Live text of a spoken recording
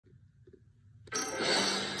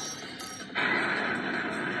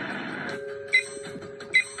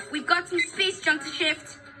jump to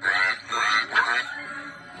shift.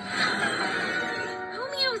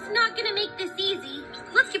 Romeo's not gonna make this easy.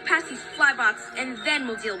 Let's get past these flybots, and then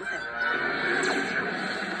we'll deal with him.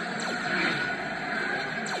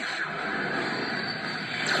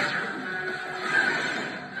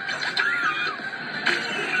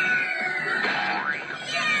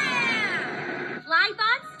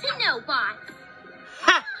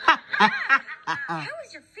 How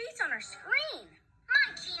is your face on our screen?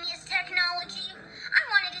 My genius technology. I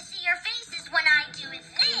wanted to see your faces when I do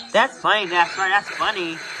this. That's funny, that's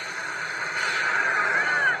funny.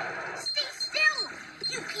 Stay still!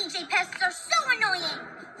 You PJ pests are so annoying.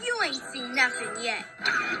 You ain't seen nothing yet.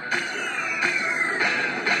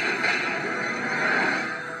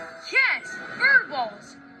 Yes, bird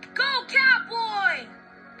balls. Go, Catboy!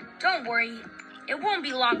 Don't worry, it won't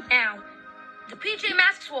be long now. The PJ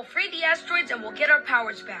Masks will free the asteroids and we'll get our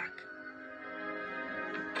powers back.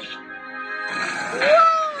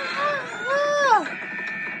 Whoa! Hey,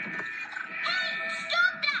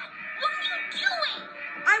 stop that! What are you doing?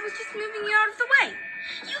 I was just moving you out of the way.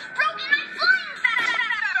 You've broken my flying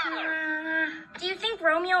feather! Do you think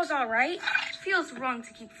Romeo's all right? Feels wrong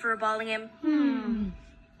to keep furballing him.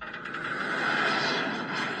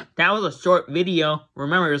 That was a short video.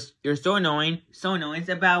 Remember, you're so annoying. So annoying. It's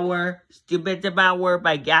about word. Stupid. It's about word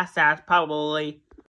by Gas Ass, probably.